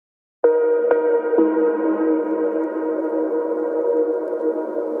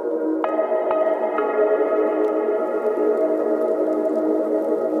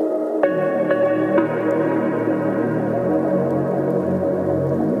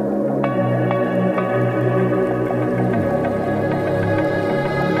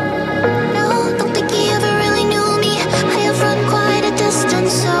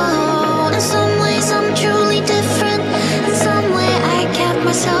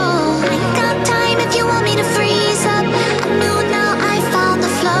me to freeze up. I knew now I found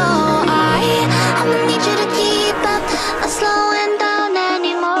the flow. I'ma need you to keep up, not slowing down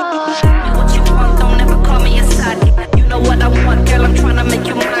anymore. Do what you want, don't ever call me a sidekick. You know what I want, girl, I'm tryna make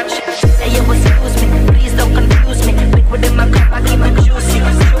you my chick. Hey, yo, excuse me, please don't confuse me. Liquid in my cup, I keep it juicy,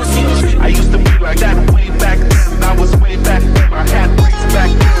 juicy. I used to be like that way back then. I was way back then. I had bricks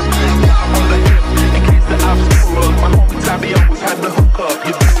back then. Now I'm on the hip in case the ops pull up. My homies, I be always had the hook up.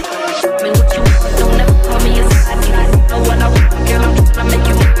 You I mean, what you want, don't ever call me a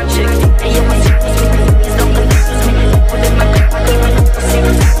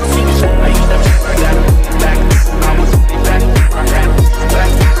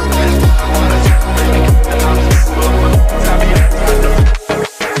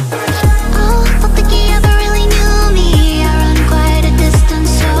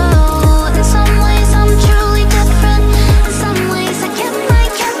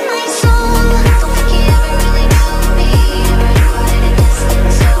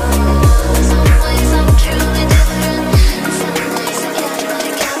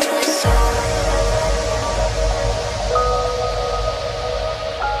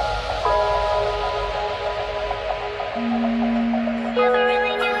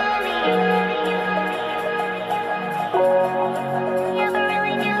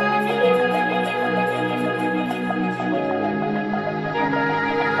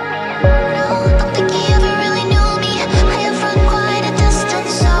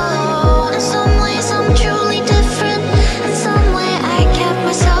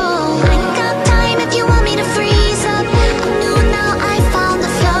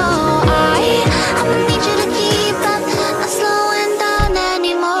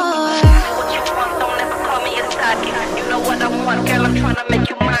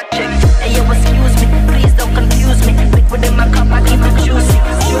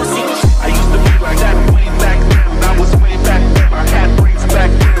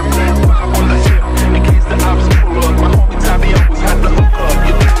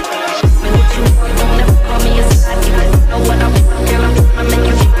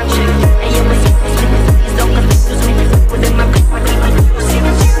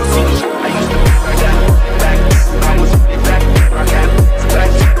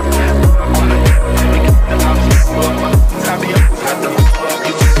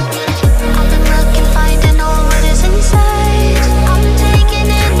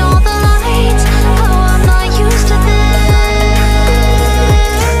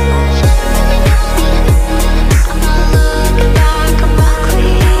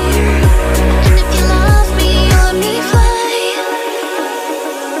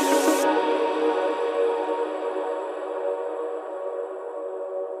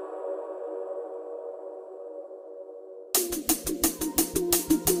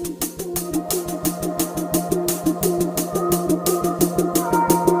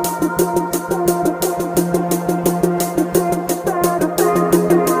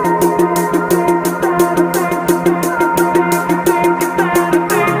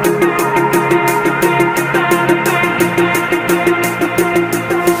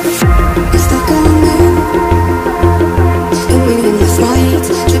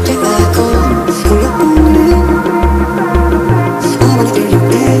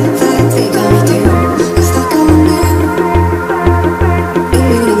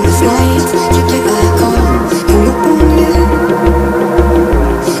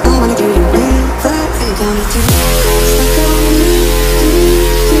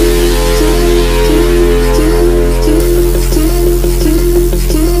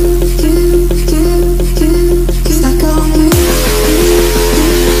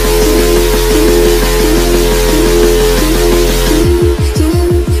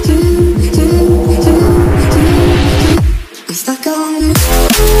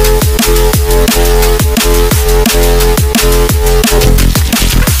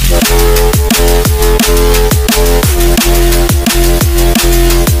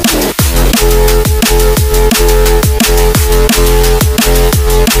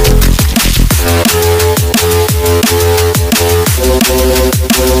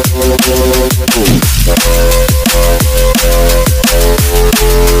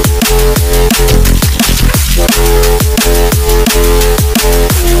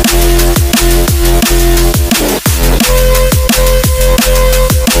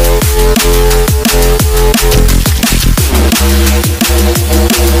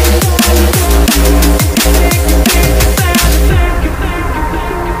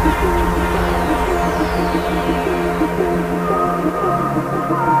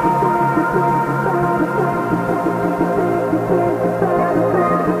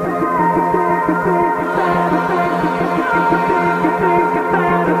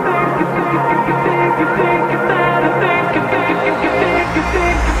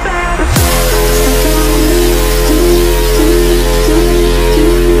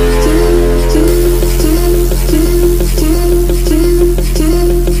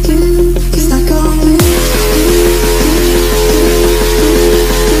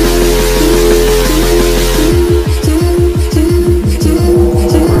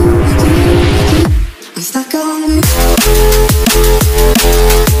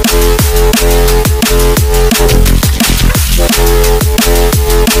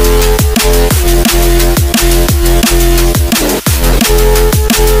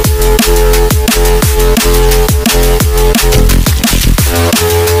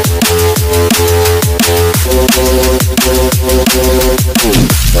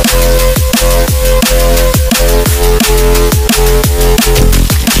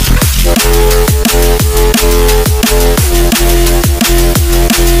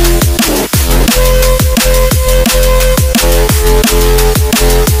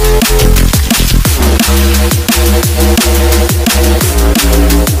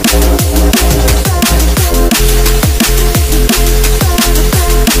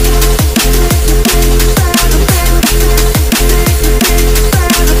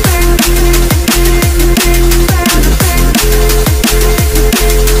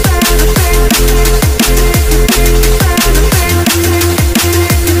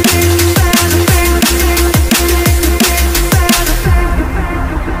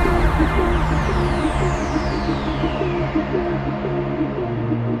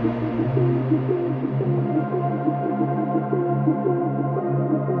Do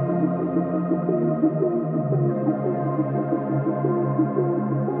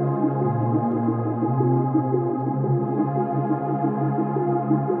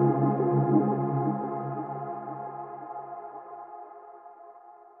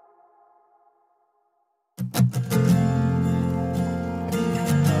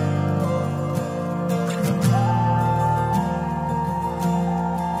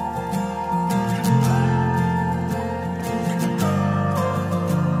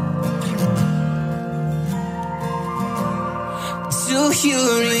you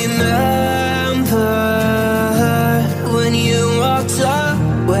remember when you walked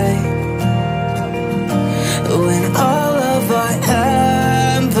away? When all of our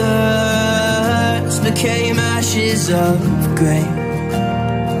embers became ashes of grey.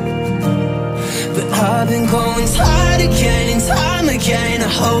 But I've been going time again and time again. I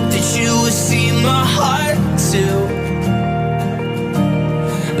hope that you will see my heart too.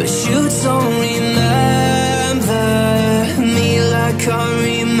 But you don't remember me like I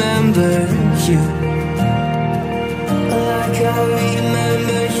remember you. Like I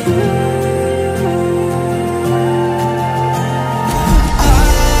remember you.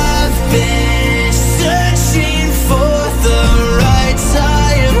 I've been searching for the right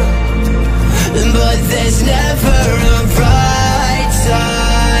time, but there's never a right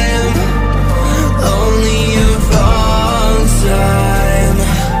time, only a wrong time.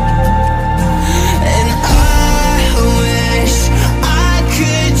 And I wish I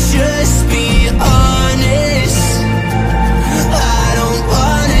could just be honest. I don't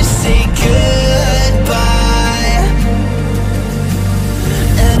wanna say goodbye.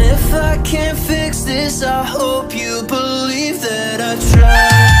 And if I can't fix this, I hope you believe that I tried.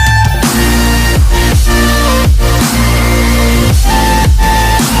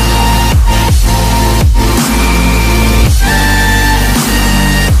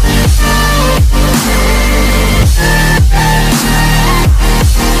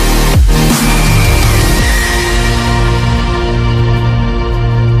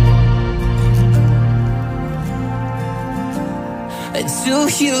 Do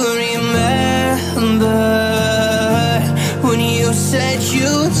you remember when you said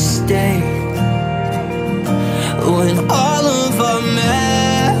you'd stay? When all of our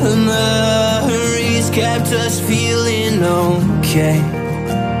memories kept us feeling okay.